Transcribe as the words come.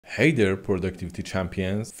Hey there, productivity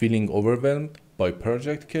champions. Feeling overwhelmed by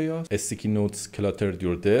project chaos? Sticky notes cluttered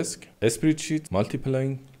your desk? Spreadsheets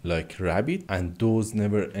multiplying like rabbit? And those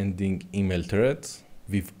never-ending email threads?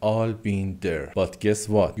 We've all been there. But guess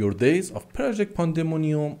what? Your days of project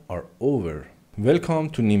pandemonium are over. Welcome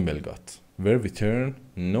to NimbleGut, where we turn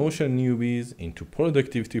Notion newbies into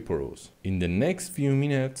productivity pros. In the next few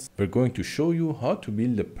minutes, we're going to show you how to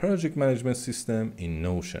build a project management system in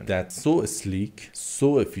Notion that's so sleek,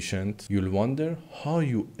 so efficient, you'll wonder how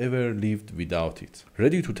you ever lived without it.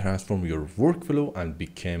 Ready to transform your workflow and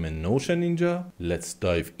become a Notion ninja? Let's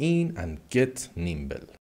dive in and get nimble.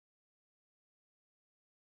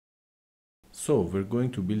 So we're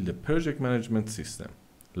going to build a project management system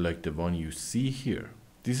like the one you see here.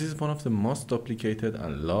 This is one of the most duplicated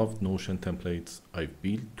and loved Notion templates I've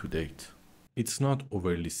built to date. It's not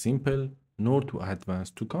overly simple nor too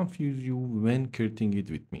advanced to confuse you when creating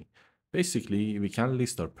it with me. Basically, we can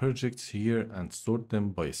list our projects here and sort them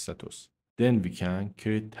by status. Then we can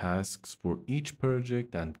create tasks for each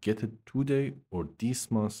project and get a today or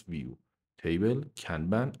this month's view, table,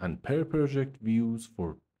 Kanban, and per project views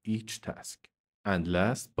for each task. And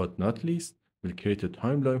last but not least, we'll create a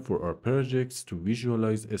timeline for our projects to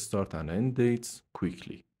visualize start and end dates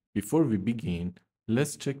quickly. Before we begin,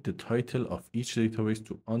 let's check the title of each database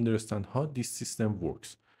to understand how this system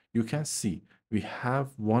works. You can see we have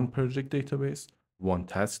one project database, one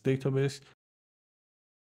task database,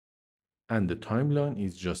 and the timeline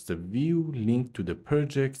is just a view linked to the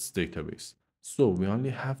project's database. So we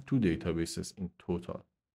only have two databases in total.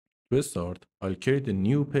 To start, I'll create a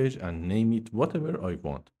new page and name it whatever I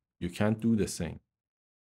want. You can do the same.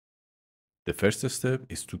 The first step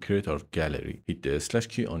is to create our gallery. Hit the slash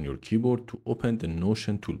key on your keyboard to open the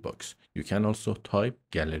Notion toolbox. You can also type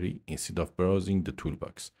gallery instead of browsing the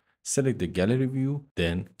toolbox. Select the gallery view,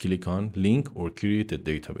 then click on link or create a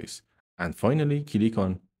database. And finally, click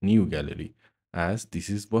on new gallery, as this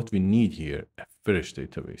is what we need here, a fresh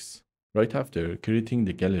database. Right after creating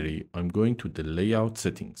the gallery, I'm going to the layout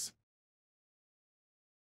settings.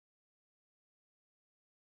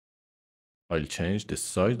 I'll change the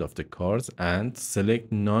size of the cards and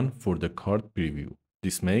select none for the card preview.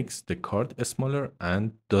 This makes the card smaller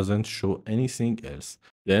and doesn't show anything else.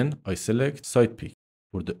 Then I select side pick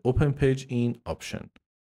for the open page in option.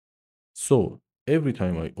 So every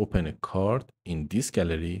time I open a card in this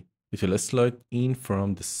gallery, it will slide in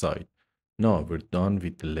from the side. Now we're done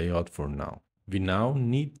with the layout for now. We now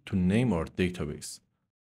need to name our database.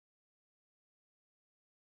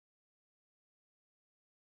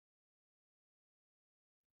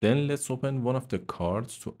 Then let's open one of the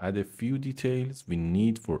cards to add a few details we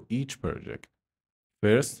need for each project.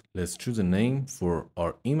 First, let's choose a name for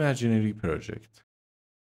our imaginary project.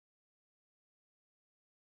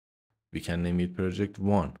 We can name it Project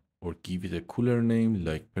 1 or give it a cooler name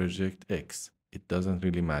like Project X. It doesn't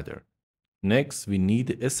really matter. Next, we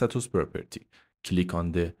need a status property. Click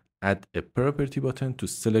on the Add a Property button to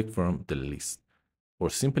select from the list, or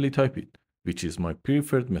simply type it, which is my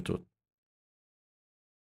preferred method.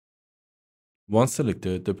 Once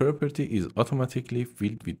selected, the property is automatically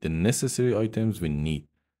filled with the necessary items we need.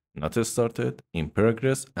 Not started, in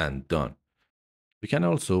progress, and done. We can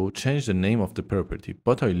also change the name of the property,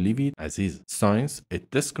 but I leave it as is, since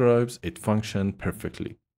it describes its function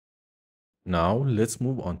perfectly. Now let's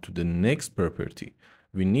move on to the next property.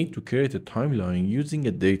 We need to create a timeline using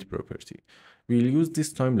a date property. We'll use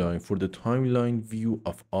this timeline for the timeline view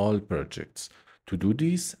of all projects. To do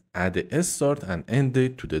this, add a start and end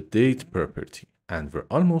date to the date property, and we're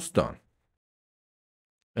almost done.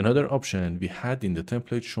 Another option we had in the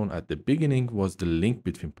template shown at the beginning was the link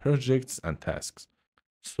between projects and tasks.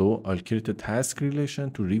 So I'll create a task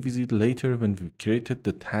relation to revisit later when we created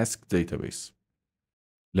the task database.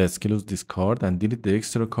 Let's close this card and delete the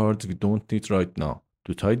extra cards we don't need right now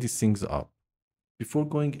to tie these things up. Before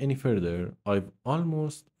going any further, I've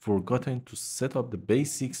almost forgotten to set up the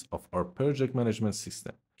basics of our project management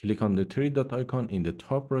system. Click on the three dot icon in the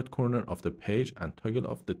top right corner of the page and toggle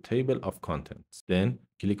off the table of contents. Then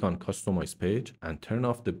click on Customize Page and turn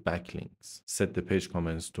off the backlinks. Set the page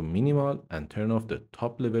comments to minimal and turn off the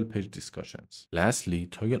top level page discussions. Lastly,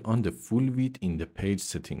 toggle on the full width in the page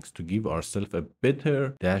settings to give ourselves a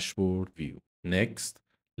better dashboard view. Next,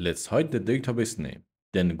 let's hide the database name.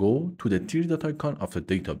 Then go to the three dot icon of the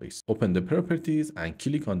database. Open the properties and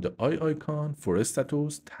click on the eye icon for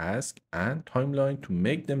status, task, and timeline to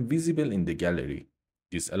make them visible in the gallery.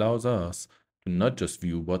 This allows us to not just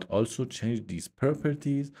view but also change these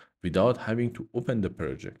properties without having to open the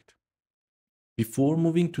project. Before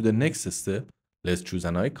moving to the next step, let's choose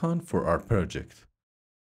an icon for our project.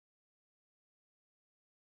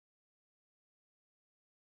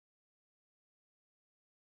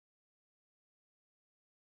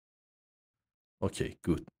 Okay,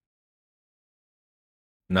 good.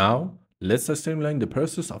 Now, let's streamline the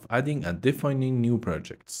process of adding and defining new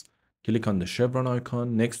projects. Click on the chevron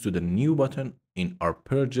icon next to the New button in our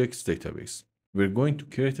projects database. We're going to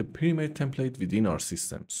create a pre-made template within our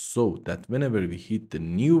system so that whenever we hit the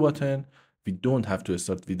New button, we don't have to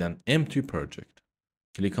start with an empty project.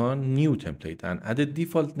 Click on New Template and add a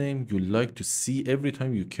default name you'd like to see every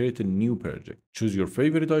time you create a new project. Choose your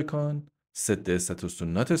favorite icon, set the status to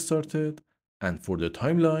Not Started, and for the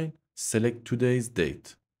timeline, select today's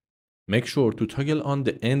date. Make sure to toggle on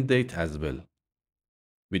the end date as well.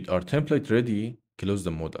 With our template ready, close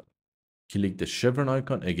the modal. Click the chevron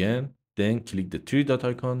icon again, then click the three dot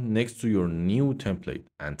icon next to your new template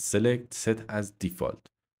and select Set as Default.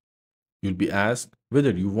 You'll be asked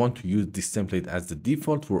whether you want to use this template as the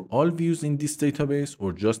default for all views in this database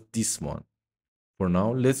or just this one. For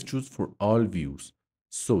now, let's choose for all views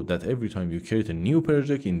so that every time you create a new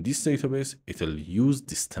project in this database, it'll use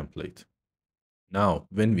this template. Now,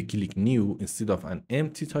 when we click New instead of an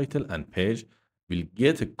empty title and page, we'll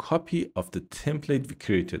get a copy of the template we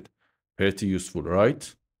created. Pretty useful,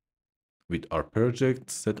 right? With our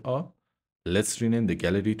project set up, let's rename the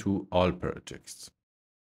gallery to All Projects.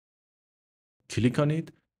 Click on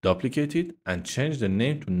it, duplicate it, and change the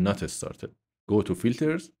name to Not Started. Go to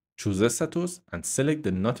Filters, choose a Status, and select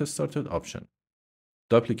the Not Started option.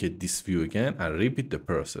 Duplicate this view again and repeat the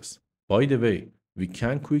process. By the way, we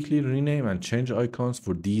can quickly rename and change icons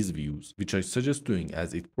for these views, which I suggest doing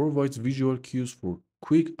as it provides visual cues for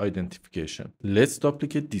quick identification. Let's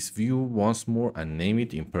duplicate this view once more and name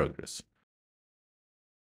it in progress.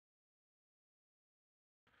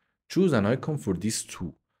 Choose an icon for this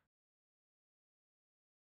too.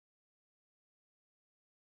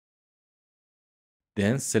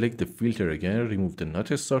 Then select the filter again, remove the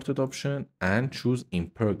Not Started option, and choose In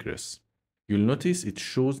Progress. You'll notice it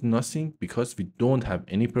shows nothing because we don't have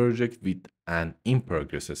any project with an In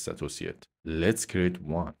Progress status yet. Let's create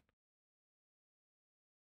one.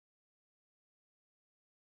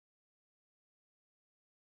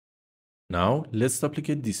 Now, let's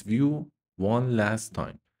duplicate this view one last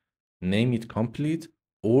time. Name it Complete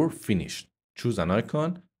or Finished. Choose an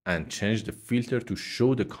icon and change the filter to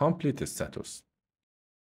show the complete status.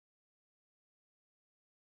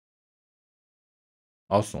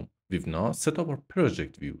 Awesome. We've now set up our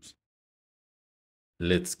project views.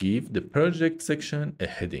 Let's give the project section a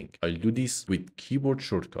heading. I'll do this with keyboard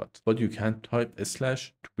shortcut, but you can type a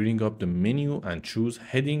slash to bring up the menu and choose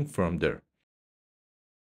heading from there.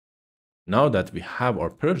 Now that we have our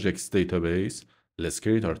projects database, let's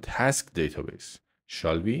create our task database.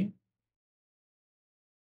 Shall we?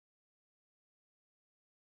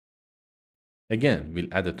 Again,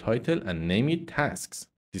 we'll add a title and name it tasks.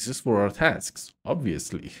 This is for our tasks,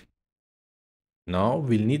 obviously. Now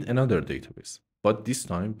we'll need another database, but this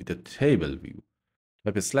time with a table view.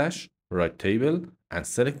 Type a slash, write table, and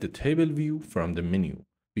select the table view from the menu.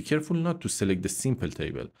 Be careful not to select the simple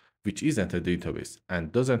table, which isn't a database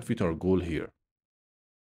and doesn't fit our goal here.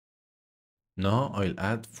 Now I'll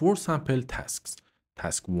add 4 sample tasks.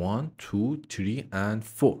 Task 1, 2, 3, and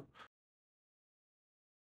 4.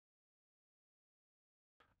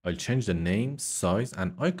 I'll change the name, size,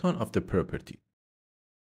 and icon of the property.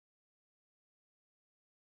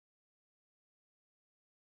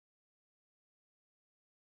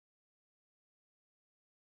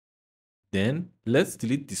 Then let's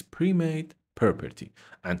delete this pre-made property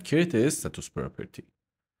and create a status property.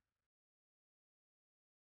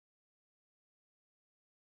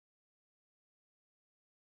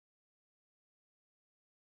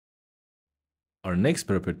 Our next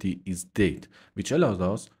property is date, which allows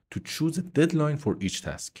us to choose a deadline for each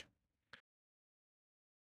task.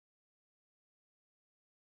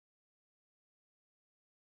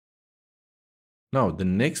 Now, the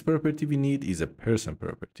next property we need is a person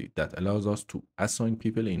property that allows us to assign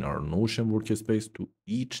people in our Notion workspace to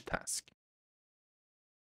each task.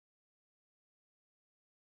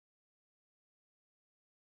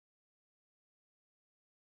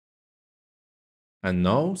 And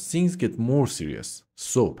now things get more serious.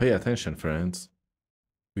 So pay attention, friends.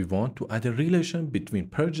 We want to add a relation between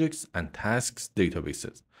projects and tasks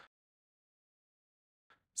databases.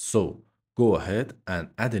 So go ahead and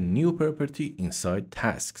add a new property inside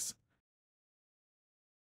tasks.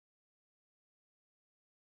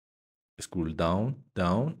 Scroll down,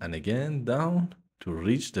 down, and again down to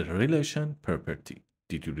reach the relation property.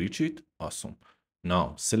 Did you reach it? Awesome.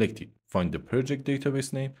 Now select it, find the project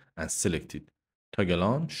database name and select it. Toggle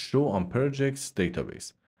on Show on Projects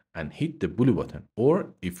Database and hit the blue button,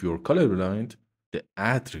 or if you're colorblind, the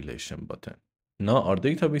Add Relation button. Now our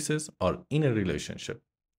databases are in a relationship.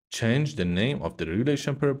 Change the name of the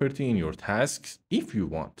relation property in your tasks if you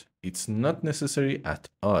want. It's not necessary at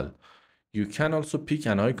all. You can also pick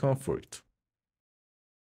an icon for it.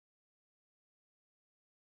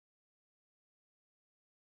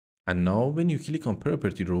 And now when you click on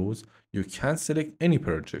property rows, you can select any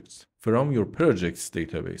projects from your projects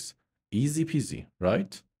database. Easy peasy,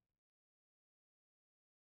 right?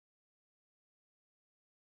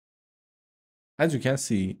 As you can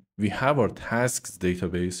see, we have our tasks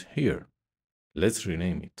database here. Let's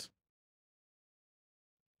rename it.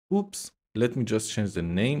 Oops, let me just change the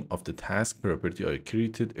name of the task property I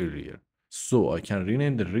created earlier. So I can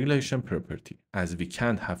rename the relation property, as we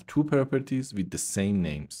can't have two properties with the same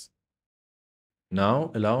names.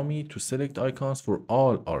 Now allow me to select icons for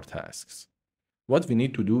all our tasks. What we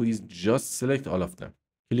need to do is just select all of them.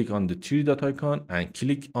 Click on the three dot icon and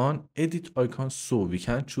click on edit icons so we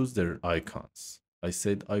can choose their icons. I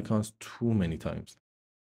said icons too many times.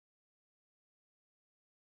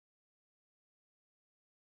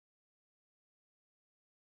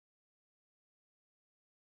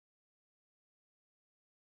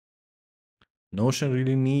 Notion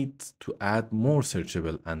really needs to add more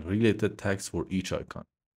searchable and related tags for each icon.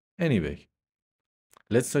 Anyway,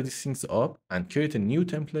 let's tidy things up and create a new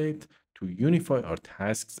template to unify our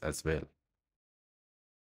tasks as well.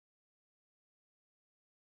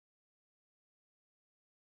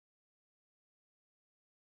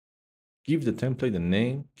 Give the template a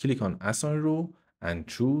name, click on Assign Row, and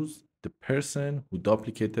choose the person who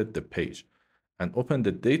duplicated the page. And open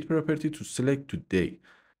the date property to select today.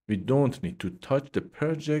 We don't need to touch the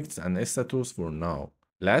projects and status for now.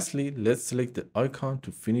 Lastly, let's select the icon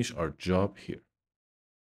to finish our job here.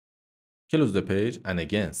 Close the page and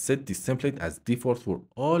again set this template as default for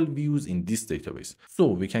all views in this database so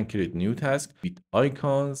we can create new tasks with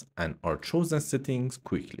icons and our chosen settings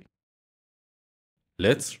quickly.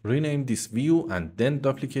 Let's rename this view and then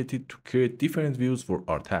duplicate it to create different views for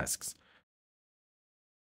our tasks.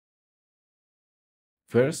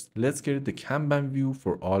 First, let's create the Kanban view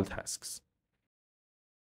for all tasks.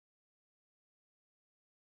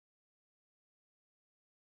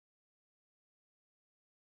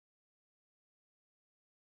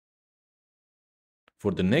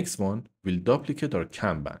 For the next one, we'll duplicate our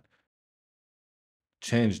Kanban.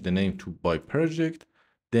 Change the name to by project,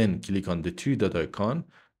 then click on the three dot icon,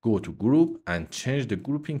 go to group and change the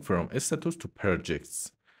grouping from status to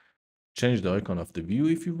projects. Change the icon of the view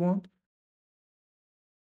if you want,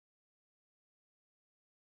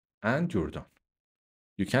 and you're done.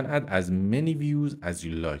 You can add as many views as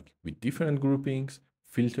you like with different groupings,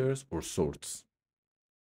 filters, or sorts.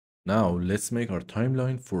 Now let's make our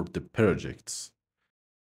timeline for the projects.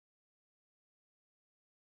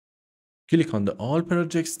 Click on the All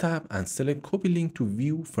Projects tab and select Copy Link to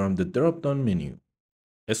View from the drop-down menu.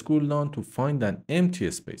 Scroll down to find an empty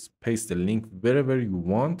space. Paste the link wherever you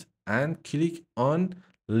want and click on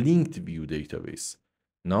Linked View Database.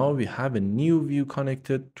 Now we have a new view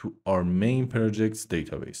connected to our main projects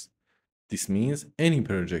database. This means any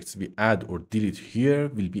projects we add or delete here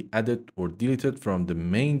will be added or deleted from the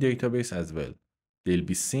main database as well. They'll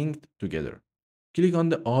be synced together. Click on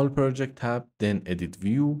the All Project tab, then Edit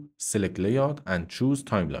View, select Layout, and choose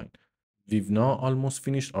Timeline. We've now almost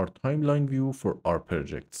finished our timeline view for our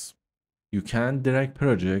projects. You can drag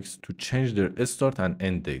projects to change their start and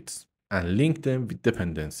end dates, and link them with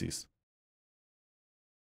dependencies.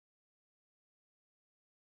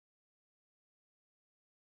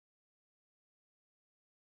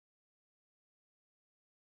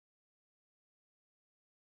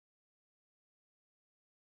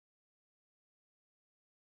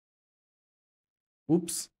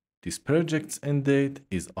 Oops, this project's end date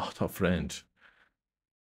is out of range.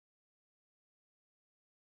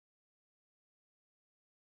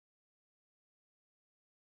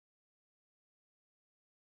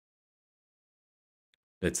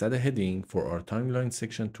 Let's add a heading for our timeline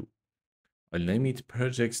section too. I'll name it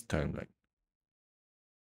Projects Timeline.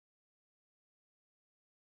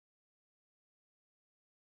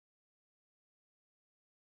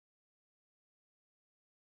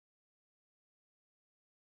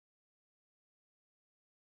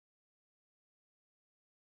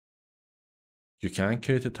 You can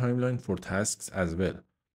create a timeline for tasks as well.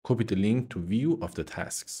 Copy the link to view of the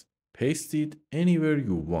tasks. Paste it anywhere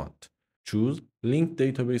you want. Choose Link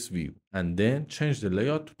Database View and then change the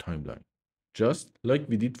layout to timeline, just like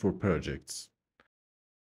we did for projects.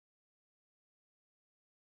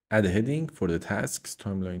 Add a heading for the tasks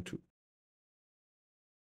timeline too.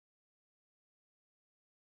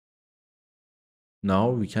 Now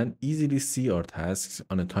we can easily see our tasks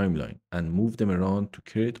on a timeline and move them around to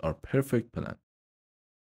create our perfect plan.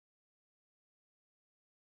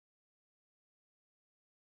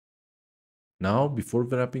 Now, before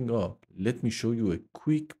wrapping up, let me show you a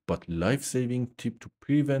quick but life-saving tip to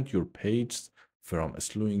prevent your pages from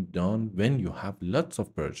slowing down when you have lots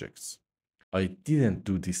of projects. I didn't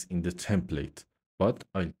do this in the template, but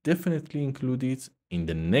I'll definitely include it in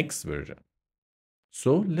the next version.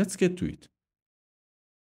 So let's get to it.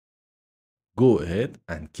 Go ahead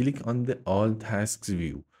and click on the All Tasks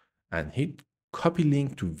view and hit Copy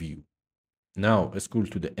Link to View. Now scroll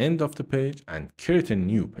to the end of the page and create a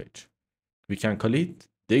new page. We can call it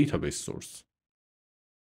Database Source.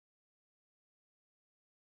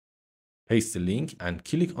 Paste the link and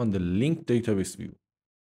click on the Link Database view.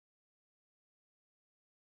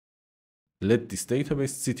 Let this database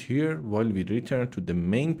sit here while we return to the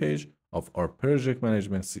main page of our project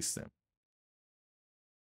management system.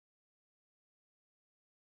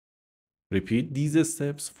 Repeat these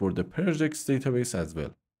steps for the projects database as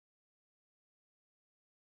well.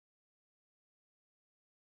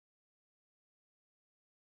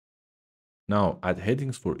 Now add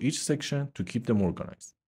headings for each section to keep them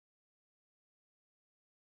organized.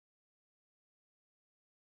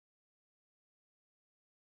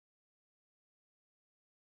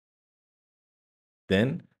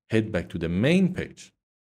 Then head back to the main page.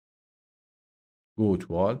 Go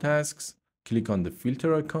to All Tasks, click on the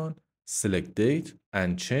filter icon, select Date,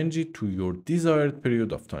 and change it to your desired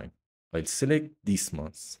period of time. I'll select this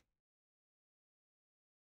month.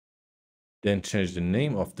 Then change the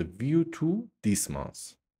name of the view to this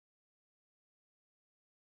month.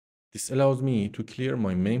 This allows me to clear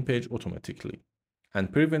my main page automatically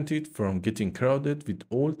and prevent it from getting crowded with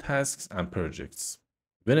all tasks and projects.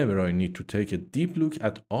 Whenever I need to take a deep look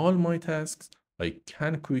at all my tasks, I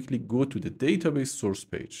can quickly go to the database source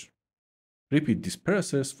page. Repeat this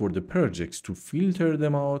process for the projects to filter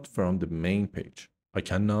them out from the main page. I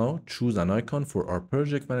can now choose an icon for our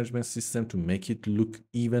project management system to make it look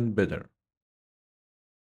even better.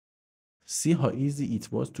 See how easy it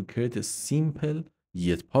was to create a simple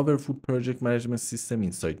yet powerful project management system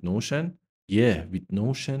inside Notion? Yeah, with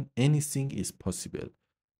Notion, anything is possible.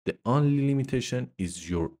 The only limitation is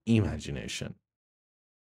your imagination.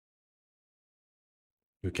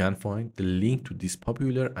 You can find the link to this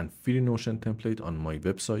popular and free Notion template on my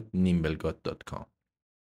website nimblegot.com.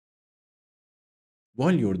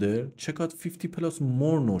 While you're there, check out 50 plus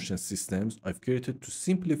more Notion systems I've created to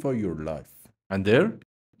simplify your life. And there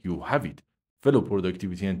you have it. Fellow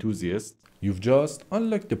productivity enthusiasts, you've just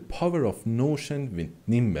unlocked the power of Notion with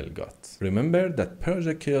NimbleGot. Remember that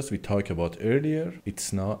project chaos we talked about earlier?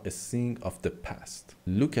 It's now a thing of the past.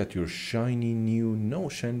 Look at your shiny new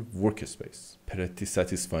Notion workspace. Pretty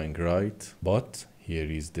satisfying, right? But here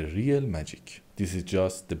is the real magic. This is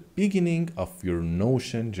just the beginning of your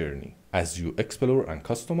Notion journey. As you explore and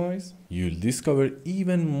customize, you'll discover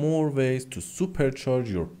even more ways to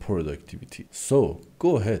supercharge your productivity. So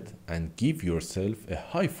go ahead and give yourself a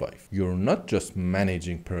high five. You're not just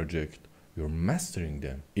managing projects, you're mastering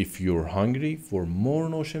them. If you're hungry for more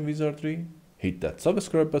Notion wizardry, hit that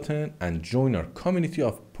subscribe button and join our community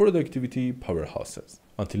of productivity powerhouses.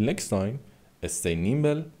 Until next time, stay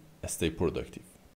nimble, stay productive.